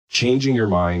Changing your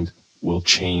mind will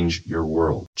change your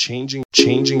world. Changing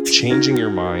your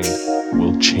mind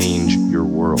will change your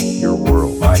world.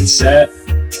 Mindset.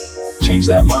 Change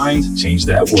that mind, change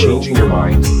that world. Changing your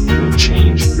mind will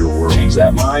change your world. Change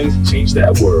that mind, change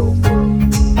that world.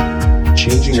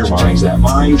 Changing your mind, Change that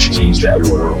mind, change that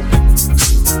world.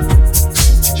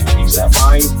 Change that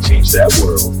mind, change that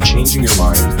world. Changing your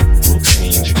mind will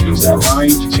change your Change that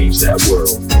mind, change that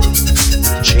world.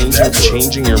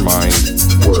 Changing your mind.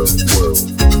 World.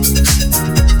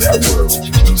 That world.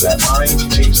 Change that mind,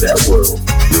 change that world.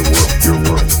 Your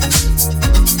world.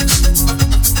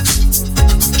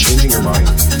 Changing your mind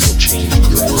will change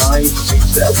your That world. mind,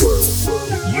 change that world.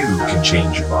 If you can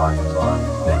change your mind,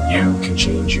 then you can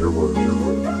change your world.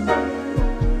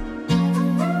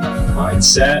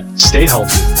 Mindset. Stay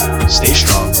healthy, stay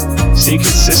strong, stay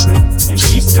consistent, and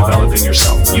keep developing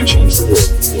yourself. You change the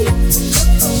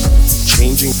world.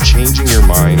 Changing your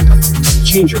mind.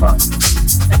 Change your mind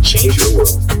and change your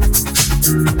world.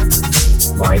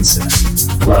 Mindset.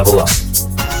 Level up.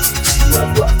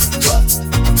 Level up.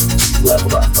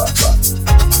 Level up.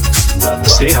 Level up.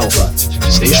 Stay healthy,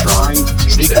 stay strong,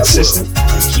 stay consistent,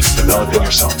 and keep developing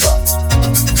yourself.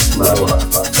 Level up.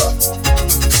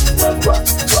 Level up.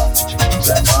 Change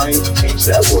that mind, change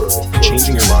that world.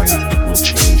 Changing your mind will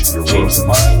change your Change the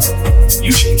world. mind,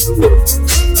 you change the world.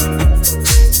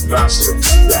 Master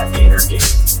that inner game.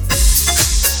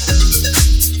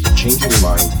 Changing your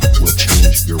mind will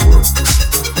change your world.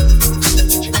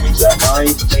 Change that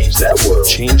mind, change that world.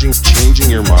 Changing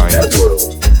your mind. That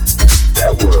world.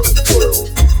 That world.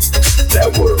 That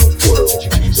world.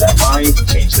 Change that mind,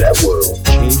 change that world.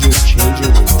 Changing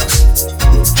your mind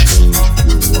will change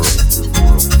your world.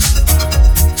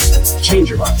 Change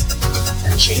your mind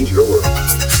and change your world.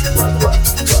 Level up.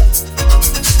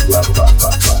 Level up.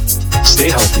 Stay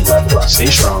healthy, Level up. stay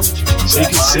strong, stay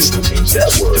consistent, and Change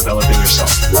that keep world. developing yourself.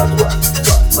 Level up.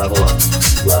 Level up.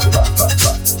 Level up.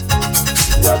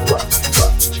 Level up.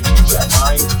 Change that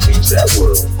mind, change that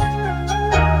world.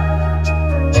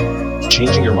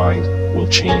 Changing your mind will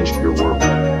change your world.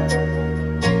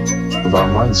 About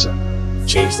mindset.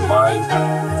 Change the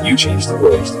mind, you change the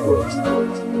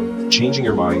world. Changing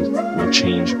your mind will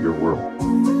change your world.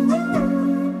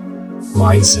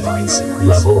 Mindset.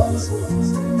 Level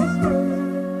up.